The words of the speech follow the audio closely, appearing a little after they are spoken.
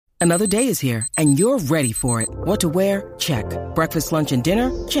Another day is here, and you're ready for it. What to wear? Check. Breakfast, lunch, and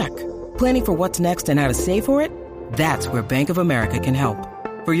dinner? Check. Planning for what's next and how to save for it? That's where Bank of America can help.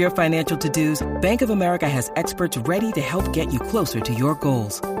 For your financial to-dos, Bank of America has experts ready to help get you closer to your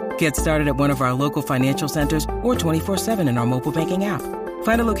goals. Get started at one of our local financial centers or 24/7 in our mobile banking app.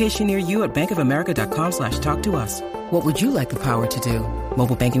 Find a location near you at bankofamerica.com/talktous. What would you like the power to do?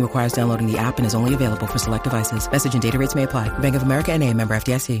 Mobile banking requires downloading the app and is only available for select devices. Message and data rates may apply. Bank of America N.A., member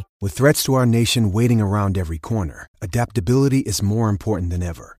FDIC. With threats to our nation waiting around every corner, adaptability is more important than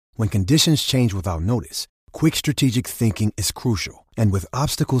ever. When conditions change without notice, quick strategic thinking is crucial. And with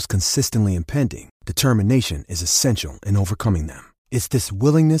obstacles consistently impending, determination is essential in overcoming them. It's this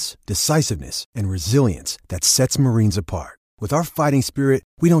willingness, decisiveness, and resilience that sets Marines apart. With our fighting spirit,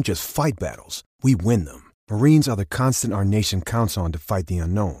 we don't just fight battles, we win them. Marines are the constant our nation counts on to fight the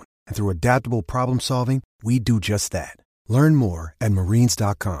unknown. And through adaptable problem solving, we do just that. Learn more at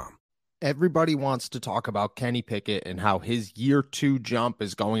marines.com. Everybody wants to talk about Kenny Pickett and how his year 2 jump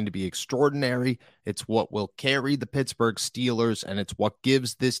is going to be extraordinary. It's what will carry the Pittsburgh Steelers, and it's what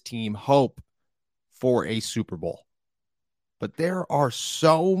gives this team hope for a Super Bowl. But there are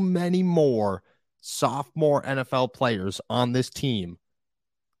so many more sophomore NFL players on this team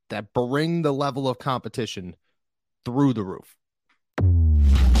that bring the level of competition through the roof.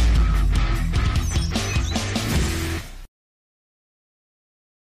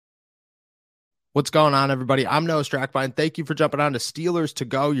 What's going on, everybody? I'm Noah Strackbine. Thank you for jumping on to Steelers To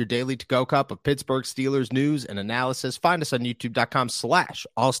Go, your daily to-go cup of Pittsburgh Steelers news and analysis. Find us on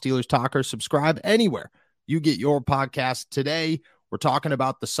youtube.com/allsteelerstalkers. Subscribe anywhere you get your podcast. Today, we're talking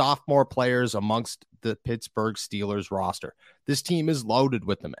about the sophomore players amongst the Pittsburgh Steelers roster. This team is loaded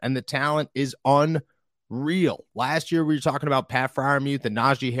with them, and the talent is unreal. Last year, we were talking about Pat Freiermuth and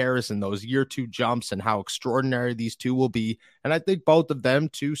Najee Harris and those year 2 jumps and how extraordinary these two will be. And I think both of them,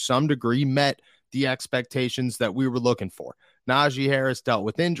 to some degree, met the expectations that we were looking for. Najee Harris dealt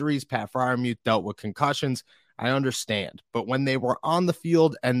with injuries. Pat Freiermuth dealt with concussions. I understand. But when they were on the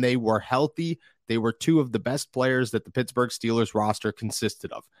field and they were healthy, they were two of the best players that the Pittsburgh Steelers roster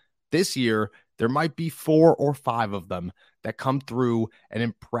consisted of. This year, there might be 4 or 5 of them that come through and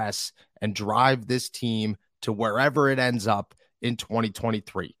impress and drive this team to wherever it ends up in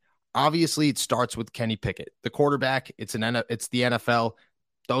 2023. Obviously, it starts with Kenny Pickett. The quarterback, it's the NFL.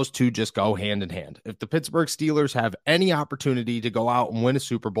 Those two just go hand in hand. If the Pittsburgh Steelers have any opportunity to go out and win a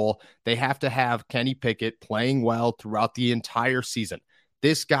Super Bowl, they have to have Kenny Pickett playing well throughout the entire season.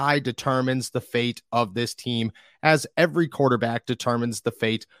 This guy determines the fate of this team, as every quarterback determines the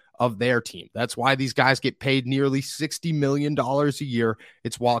fate of their team. That's why these guys get paid nearly $60 million a year.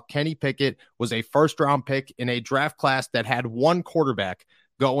 It's while Kenny Pickett was a first-round pick in a draft class that had one quarterback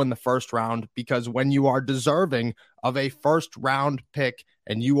go in the first round, because when you are deserving of a first-round pick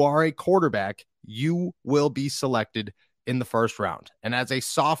and you are a quarterback, you will be selected in the first round. And as a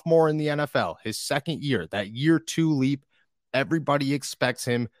sophomore in the NFL, his second year, that year 2 leap, everybody expects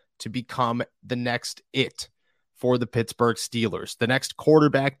him to become the next it for the Pittsburgh Steelers, the next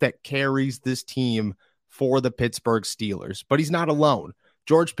quarterback that carries this team for the Pittsburgh Steelers. But he's not alone.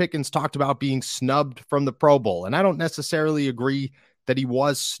 George Pickens talked about being snubbed from the Pro Bowl, and I don't necessarily agree that he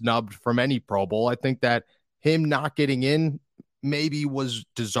was snubbed from any Pro Bowl. I think that him not getting in maybe was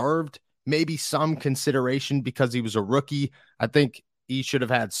deserved, maybe some consideration because he was a rookie. I think he should have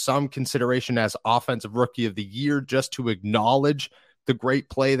had some consideration as Offensive Rookie of the Year just to acknowledge the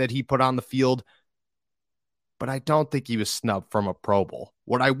great play that he put on the field. But I don't think he was snubbed from a Pro Bowl.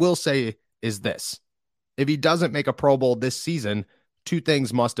 What I will say is this. If he doesn't make a Pro Bowl this season, 2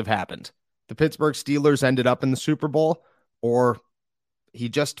 things must have happened. The Pittsburgh Steelers ended up in the Super Bowl, or he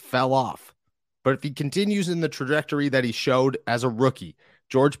just fell off. But if he continues in the trajectory that he showed as a rookie,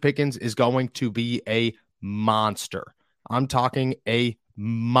 George Pickens is going to be a monster. I'm talking a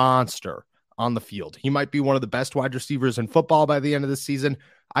monster on the field. He might be one of the best wide receivers in football by the end of the season.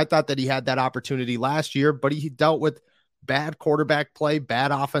 I thought that he had that opportunity last year, but he dealt with bad quarterback play,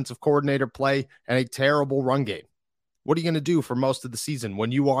 bad offensive coordinator play, and a terrible run game. What are you going to do for most of the season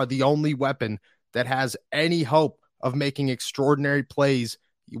when you are the only weapon that has any hope of making extraordinary plays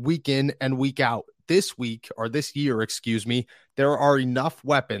week in and week out? This year, there are enough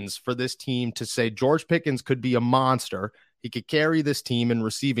weapons for this team to say George Pickens could be a monster. He could carry this team in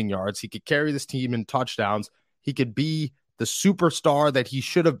receiving yards. He could carry this team in touchdowns. He could be the superstar that he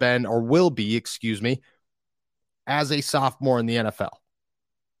should have been, or will be, as a sophomore in the NFL.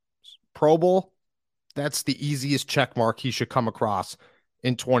 Pro Bowl, that's the easiest check mark he should come across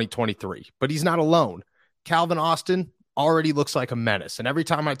in 2023. But he's not alone. Calvin Austin already looks like a menace. And every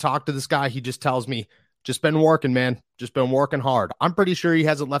time I talk to this guy, he just tells me, Just been working, man. Just been working hard. I'm pretty sure he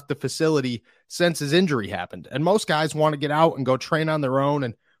hasn't left the facility since his injury happened. And most guys want to get out and go train on their own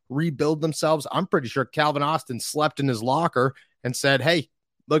and rebuild themselves. I'm pretty sure Calvin Austin slept in his locker and said, hey,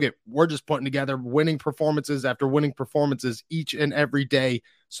 look at, we're just putting together winning performances after winning performances each and every day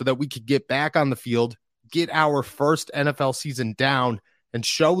so that we could get back on the field, get our first NFL season down, and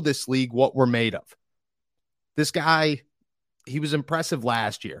show this league what we're made of. This guy, he was impressive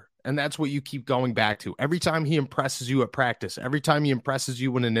last year, and that's what you keep going back to. Every time he impresses you at practice, every time he impresses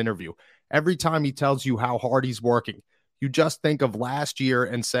you in an interview, every time he tells you how hard he's working, you just think of last year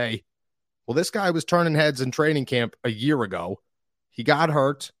and say, well, this guy was turning heads in training camp a year ago. He got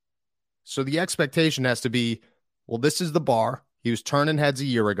hurt. So the expectation has to be, well, this is the bar. He was turning heads a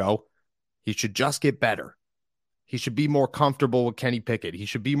year ago. He should just get better. He should be more comfortable with Kenny Pickett. He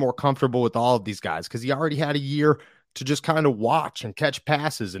should be more comfortable with all of these guys because he already had a year to just kind of watch and catch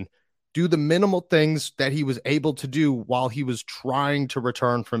passes and do the minimal things that he was able to do while he was trying to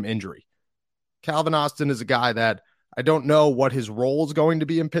return from injury. Calvin Austin is a guy that I don't know what his role is going to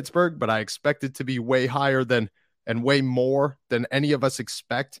be in Pittsburgh, but I expect it to be way higher than and way more than any of us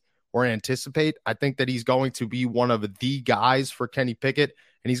expect or anticipate. I think that he's going to be one of the guys for Kenny Pickett,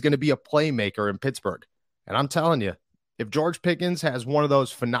 and he's going to be a playmaker in Pittsburgh. And I'm telling you, if George Pickens has one of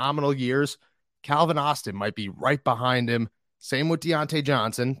those phenomenal years, Calvin Austin might be right behind him. Same with Deontay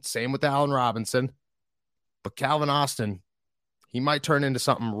Johnson, same with Allen Robinson. But Calvin Austin, he might turn into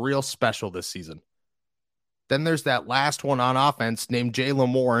something real special this season. Then there's that last one on offense named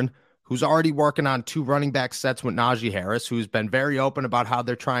Jaylen Warren, who's already working on 2 running back sets with Najee Harris, who's been very open about how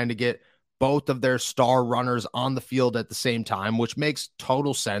they're trying to get both of their star runners on the field at the same time, which makes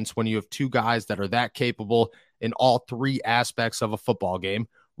total sense when you have 2 guys that are that capable in all 3 aspects of a football game: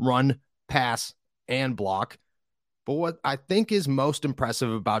 run, pass, and block. But what I think is most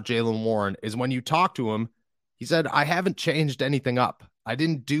impressive about Jaylen Warren is when you talk to him, he said, I haven't changed anything up. I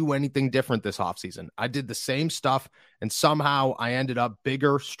didn't do anything different this offseason. I did the same stuff, and somehow I ended up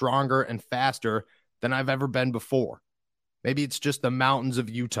bigger, stronger, and faster than I've ever been before. Maybe it's just the mountains of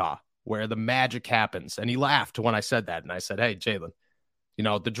Utah where the magic happens. And he laughed when I said that. And I said, hey, Jaylen, you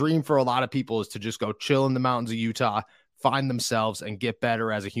know, the dream for a lot of people is to just go chill in the mountains of Utah, find themselves, and get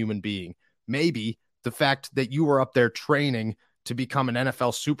better as a human being. Maybe the fact that you were up there training to become an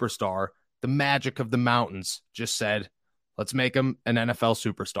NFL superstar, the magic of the mountains just said, let's make him an NFL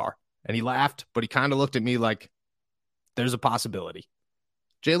superstar. And he laughed, but he kind of looked at me like, there's a possibility.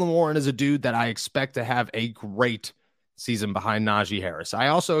 Jaylen Warren is a dude that I expect to have a great season behind Najee Harris. I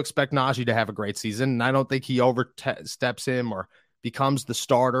also expect Najee to have a great season, and I don't think he oversteps him or becomes the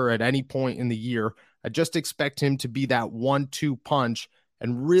starter at any point in the year. I just expect him to be that 1-2 punch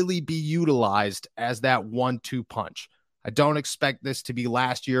and really be utilized as that 1-2 punch. I don't expect this to be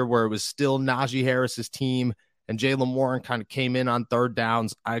last year where it was still Najee Harris's team and Jaylen Warren kind of came in on third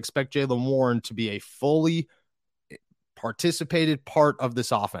downs. I expect Jaylen Warren to be a fully participated part of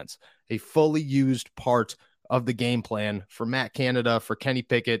this offense, a fully used part of the game plan for Matt Canada, for Kenny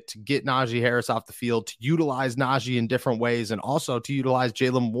Pickett, to get Najee Harris off the field, to utilize Najee in different ways, and also to utilize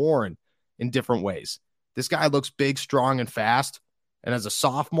Jaylen Warren in different ways. This guy looks big, strong, and fast. And as a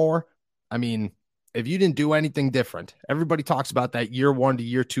sophomore, I mean, if you didn't do anything different, everybody talks about that year 1 to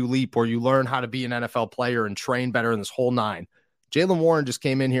year 2 leap where you learn how to be an NFL player and train better in this whole 9. Jaylen Warren just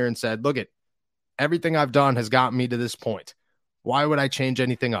came in here and said, look, everything I've done has gotten me to this point. Why would I change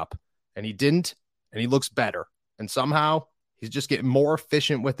anything up? And he didn't, and he looks better. And somehow he's just getting more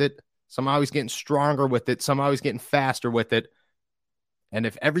efficient with it. Somehow he's getting stronger with it. Somehow he's getting faster with it. And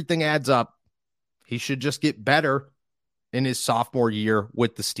if everything adds up, he should just get better in his sophomore year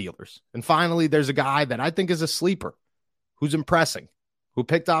with the Steelers. And finally, there's a guy that I think is a sleeper who's impressing, who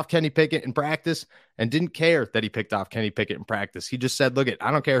picked off Kenny Pickett in practice and didn't care that he picked off Kenny Pickett in practice. He just said, look, I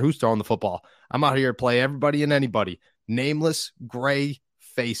don't care who's throwing the football. I'm out here to play everybody and anybody. Nameless gray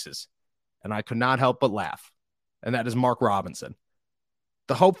faces. And I could not help but laugh. And that is Mark Robinson.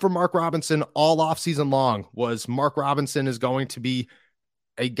 The hope for Mark Robinson all offseason long was Mark Robinson is going to be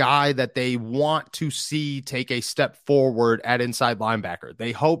a guy that they want to see take a step forward at inside linebacker.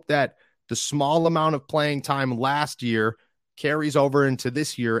 They hope that the small amount of playing time last year carries over into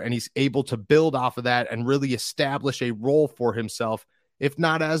this year, and he's able to build off of that and really establish a role for himself, if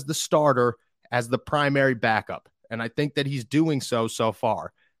not as the starter, as the primary backup. And I think that he's doing so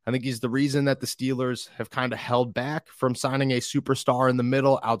far. I think he's the reason that the Steelers have kind of held back from signing a superstar in the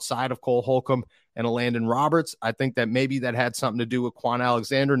middle outside of Cole Holcomb and a Landon Roberts. I think that maybe that had something to do with Quan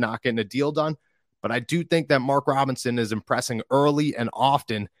Alexander not getting a deal done. But I do think that Mark Robinson is impressing early and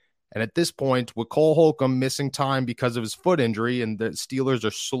often. And at this point, with Cole Holcomb missing time because of his foot injury, and the Steelers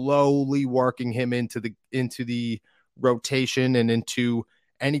are slowly working him into the rotation and into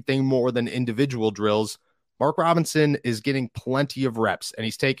anything more than individual drills, Mark Robinson is getting plenty of reps, and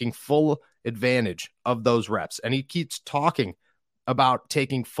he's taking full advantage of those reps. And he keeps talking about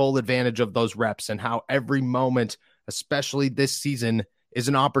taking full advantage of those reps and how every moment, especially this season, is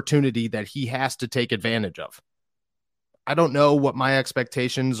an opportunity that he has to take advantage of. I don't know what my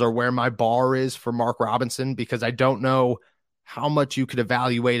expectations or where my bar is for Mark Robinson, because I don't know how much you could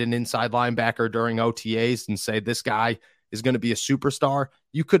evaluate an inside linebacker during OTAs and say this guy is going to be a superstar.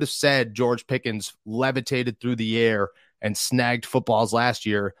 You could have said George Pickens levitated through the air and snagged footballs last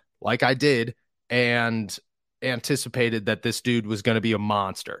year, like I did, and anticipated that this dude was going to be a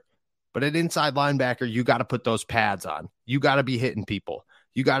monster. But at inside linebacker, you got to put those pads on. You got to be hitting people.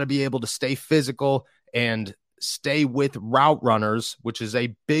 You got to be able to stay physical and stay with route runners, which is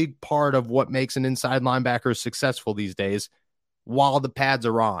a big part of what makes an inside linebacker successful these days, while the pads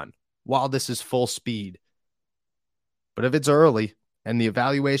are on, while this is full speed. But if it's early and the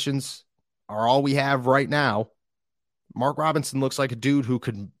evaluations are all we have right now, Mark Robinson looks like a dude who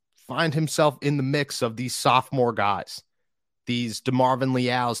could find himself in the mix of these sophomore guys. These DeMarvin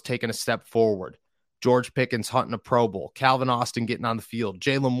Leals taking a step forward. George Pickens hunting a Pro Bowl. Calvin Austin getting on the field.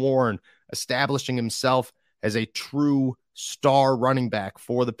 Jaylen Warren establishing himself as a true star running back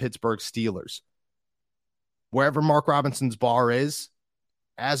for the Pittsburgh Steelers. Wherever Mark Robinson's bar is,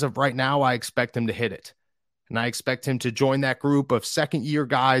 as of right now, I expect him to hit it. And I expect him to join that group of second-year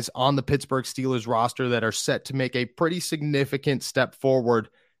guys on the Pittsburgh Steelers roster that are set to make a pretty significant step forward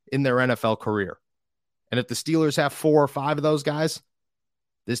in their NFL career. And if the Steelers have 4 or 5 of those guys,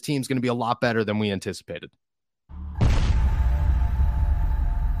 this team's going to be a lot better than we anticipated.